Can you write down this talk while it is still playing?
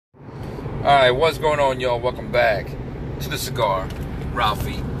Alright, what's going on, y'all? Welcome back to the Cigar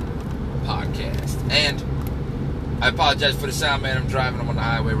Ralphie podcast. And I apologize for the sound, man. I'm driving. I'm on the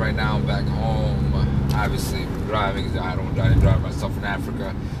highway right now. I'm back home. Obviously, driving because I don't drive myself in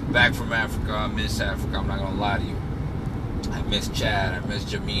Africa. Back from Africa. I miss Africa. I'm not going to lie to you. I miss Chad. I miss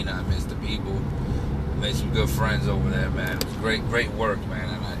Jamina. I miss the people. I made some good friends over there, man. It was great work,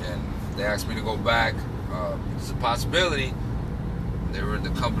 man. And they asked me to go back. It's a possibility.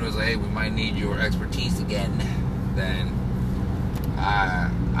 The company was like, hey, we might need your expertise again. Then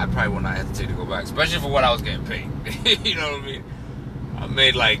I probably would not hesitate to go back, especially for what I was getting paid. You know what I mean? I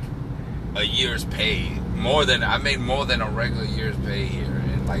made like a year's pay. I made more than a regular year's pay here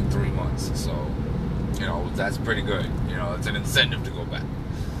in like 3 months. So, you know, that's pretty good. You know, it's an incentive to go back.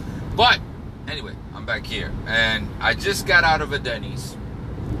 But anyway, I'm back here. And I just got out of a Denny's.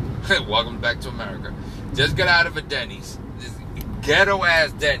 Welcome back to America. Just got out of a Denny's. Ghetto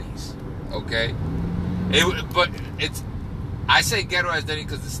ass Denny's, okay? I say ghetto ass Denny's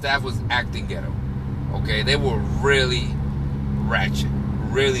because the staff was acting ghetto, okay? They were really ratchet,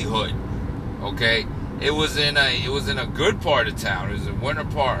 really hood, okay? It was in a good part of town. It was in Winter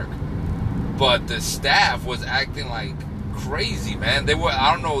Park, but the staff was acting like crazy, man. They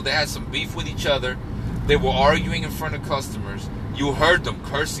had some beef with each other. They were arguing in front of customers. You heard them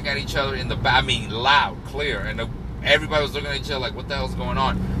cursing at each other in the back. I mean, loud, clear, and everybody was looking at each other like, what the hell's going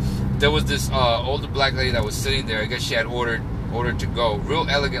on? There was this older black lady that was sitting there. I guess she had ordered to go. Real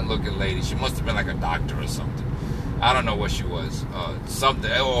elegant looking lady. She must have been like a doctor or something. I don't know what she was.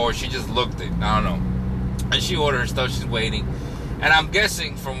 Something. Or she just looked it. I don't know. And she ordered her stuff. She's waiting. And I'm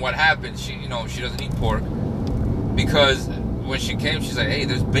guessing from what happened, she doesn't eat pork. Because when she came, she's like, hey,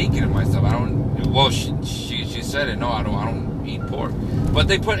 there's bacon in my stuff. She said it. No, I don't eat pork. But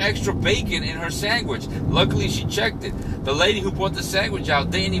they put extra bacon in her sandwich. Luckily, she checked it. The lady who brought the sandwich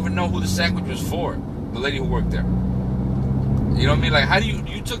out didn't even know who the sandwich was for. The lady who worked there. You know what I mean? Like, how do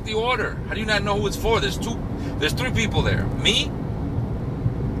you took the order? How do you not know who it's for? There's 3 people there. Me,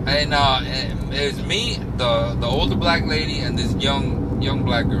 and it's me, the older black lady, and this young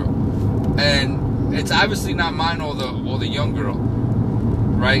black girl. And it's obviously not mine or the young girl,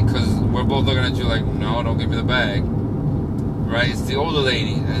 right? Because we're both looking at you like, no, don't give me the bag. Right, it's the older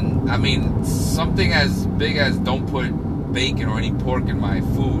lady, and I mean, something as big as don't put bacon or any pork in my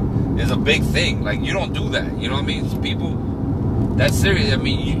food is a big thing. Like, you don't do that, you know what I mean? People, that's serious. I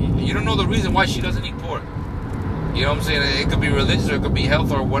mean, you don't know the reason why she doesn't eat pork. You know what I'm saying? It could be religious or it could be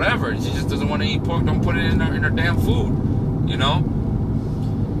health or whatever. She just doesn't want to eat pork. Don't put it in her damn food, you know?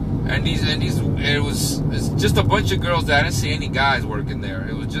 It's just a bunch of girls. I didn't see any guys working there.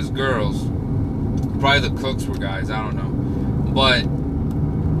 It was just girls. Probably the cooks were guys. I don't know. But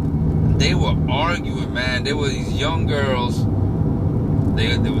they were arguing, man. There were these young girls.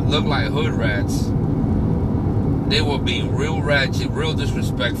 They would look like hood rats. They were being real ratchet, real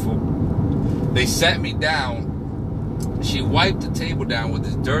disrespectful. They sat me down. She wiped the table down with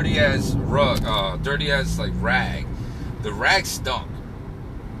this dirty ass rag. The rag stunk.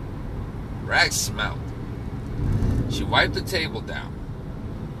 Rag smelled. She wiped the table down.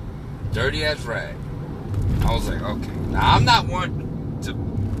 Dirty ass rag. I was like, okay. Now, I'm not one to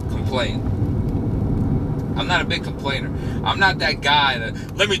complain. I'm not a big complainer. I'm not that guy that,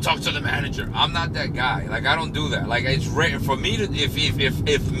 let me talk to the manager. I'm not that guy. Like, I don't do that. Like, it's rare for me to, if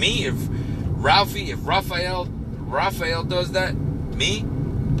Raphael does that,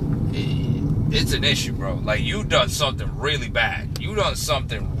 it's an issue, bro. Like, you done something really bad. You done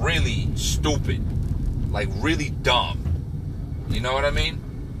something really stupid. Like, really dumb. You know what I mean?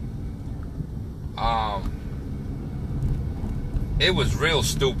 It was real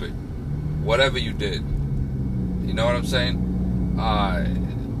stupid, whatever you did. You know what I'm saying?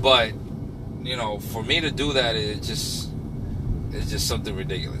 But, you know, for me to do that, it's just something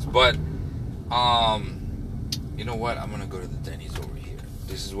ridiculous. But, you know what? I'm going to go to the Denny's over here.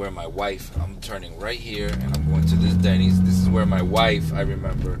 This is where my wife, I'm turning right here, and I'm going to this Denny's. This is where my wife, I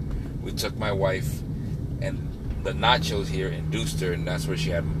remember, we took my wife, and the nachos here induced her, and that's where she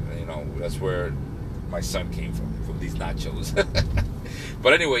had, you know, that's where my son came from these nachos.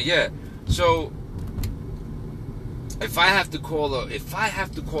 But anyway, yeah. So if I have to call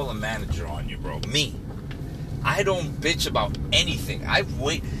a manager on you, bro, I don't bitch about anything.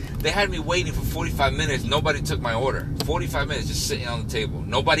 They had me waiting for 45 minutes. Nobody took my order. 45 minutes just sitting on the table.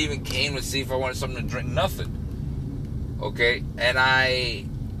 Nobody even came to see if I wanted something to drink. Nothing. Okay? And I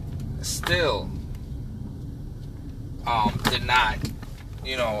still did not,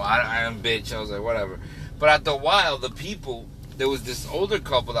 you know, I am bitch. I was like, whatever. But after a while, there was this older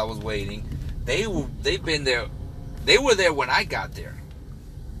couple that was waiting. They've been there. They were there when I got there.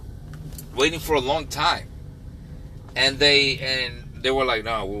 waiting for a long time. And they were like,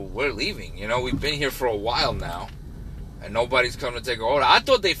 no, we're leaving. You know, we've been here for a while now, and nobody's come to take our order. I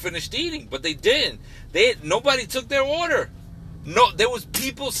thought they finished eating, but they didn't. Nobody took their order. No, there was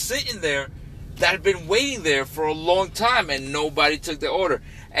people sitting there that had been waiting there for a long time, and nobody took their order.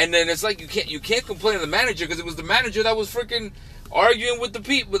 And then it's like you can't complain to the manager, because it was the manager that was freaking arguing with the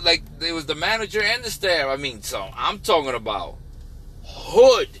people. Like, it was the manager and the staff. I mean, so I'm talking about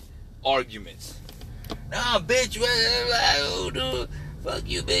hood arguments. Nah, bitch, fuck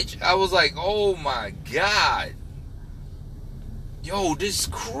you, bitch. I was like, oh my God. Yo, this is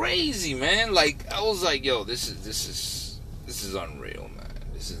crazy, man. Like, I was like, yo, this is unreal, man.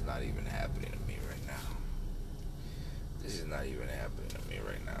 This is not even happening to me right now. This is not even happening to me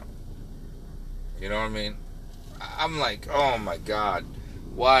right now. You know what I mean? I'm like, oh my God.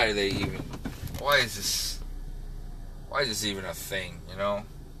 Why is this even a thing, you know?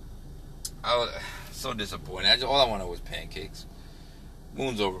 I was so disappointed. All I wanted was pancakes.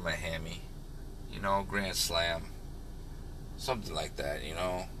 Moons over my hammy. You know, Grand Slam. Something like that, you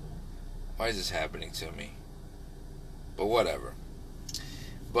know? Why is this happening to me? But whatever.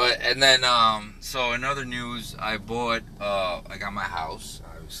 And then, so in other news, I got my house,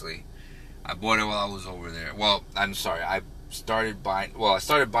 obviously. I bought it while I was over there. Well, I'm sorry, I started buying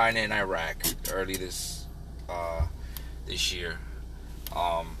it in Iraq early this year.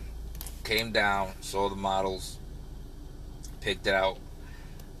 Came down, saw the models, picked out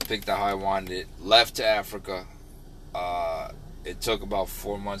how I wanted it, left to Africa. It took about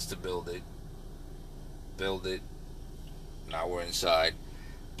 4 months to build it. Now we're inside.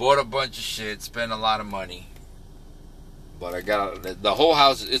 Bought a bunch of shit, spent a lot of money. But I got the whole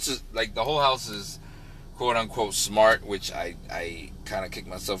house. It's just, like, the whole house is quote unquote smart, which I kind of kick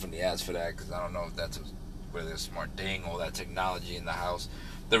myself in the ass for that, because I don't know if that's really a smart thing. All that technology in the house.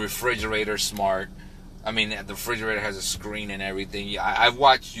 The refrigerator's smart. I mean, the refrigerator has a screen and everything. I've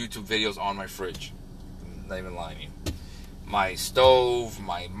watched YouTube videos on my fridge. I'm not even lying to you. My stove,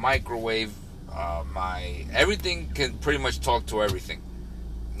 my microwave, my everything can pretty much talk to everything.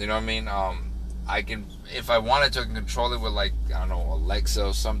 You know what I mean? I can, if I wanted to, I can control it with, like, I don't know, Alexa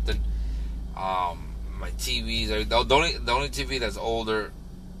or something. My TVs, the only TV that's older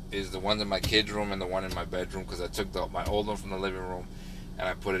is the one in my kids' room and the one in my bedroom, because I took my old one from the living room and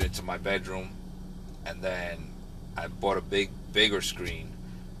I put it into my bedroom, and then I bought a bigger screen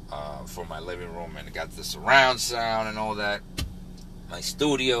for my living room, and it got the surround sound and all that. My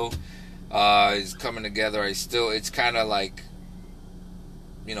studio is coming together. It's kind of like,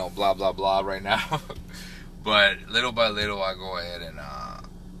 you know, blah blah blah right now. But little by little, I go ahead and I,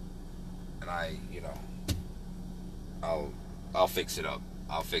 you know, I'll fix it up.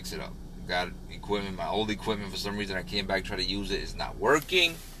 Got equipment, my old equipment, for some reason I came back, try to use it. It's not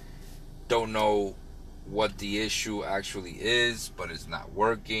working. Don't know what the issue actually is, but it's not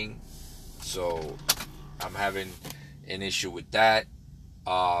working. So I'm having an issue with that.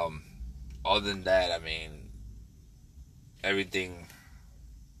 Other than that, I mean, everything's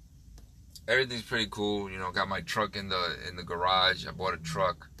pretty cool. You know, got my truck in the garage. I bought a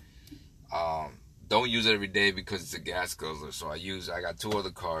truck. Don't use it every day because it's a gas guzzler. So I got 2 other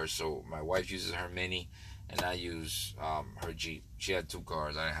cars. So my wife uses her Mini, and I use her Jeep. She had 2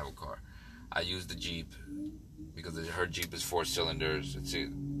 cars. I didn't have a car. I use the Jeep because her Jeep is 4 cylinders. It's a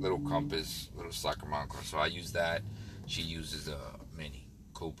little Compass, little soccer mount car. So I use that. She uses a Mini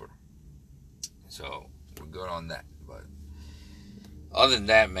Cooper. So we're good on that. But other than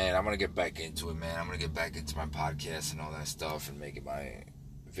that, man, I'm going to get back into it, man. I'm going to get back into my podcast and all that stuff and making my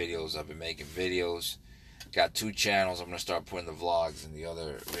videos. I've been making videos. Got 2 channels. I'm going to start putting the vlogs and the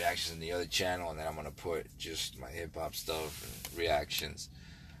other reactions in the other channel, and then I'm going to put just my hip-hop stuff and reactions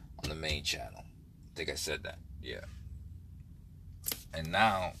on the main channel. I think I said that. Yeah. And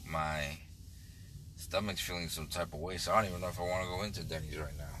now my stomach's feeling some type of way, so I don't even know if I want to go into Denny's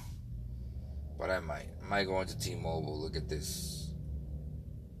right now. But I might go into T-Mobile, look at this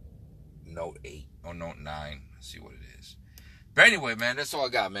Note 8 or Note 9, see what it is. But anyway, man, that's all I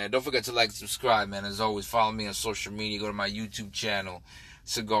got, man. Don't forget to like and subscribe, man. As always, follow me on social media. Go to my YouTube channel,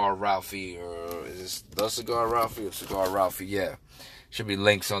 Cigar Ralphie, or is this The Cigar Ralphie or Cigar Ralphie? Yeah. Should be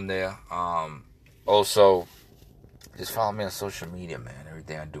links on there. Also, just follow me on social media, man.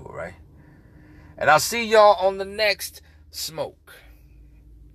 Everything I do, right? And I'll see y'all on the next smoke.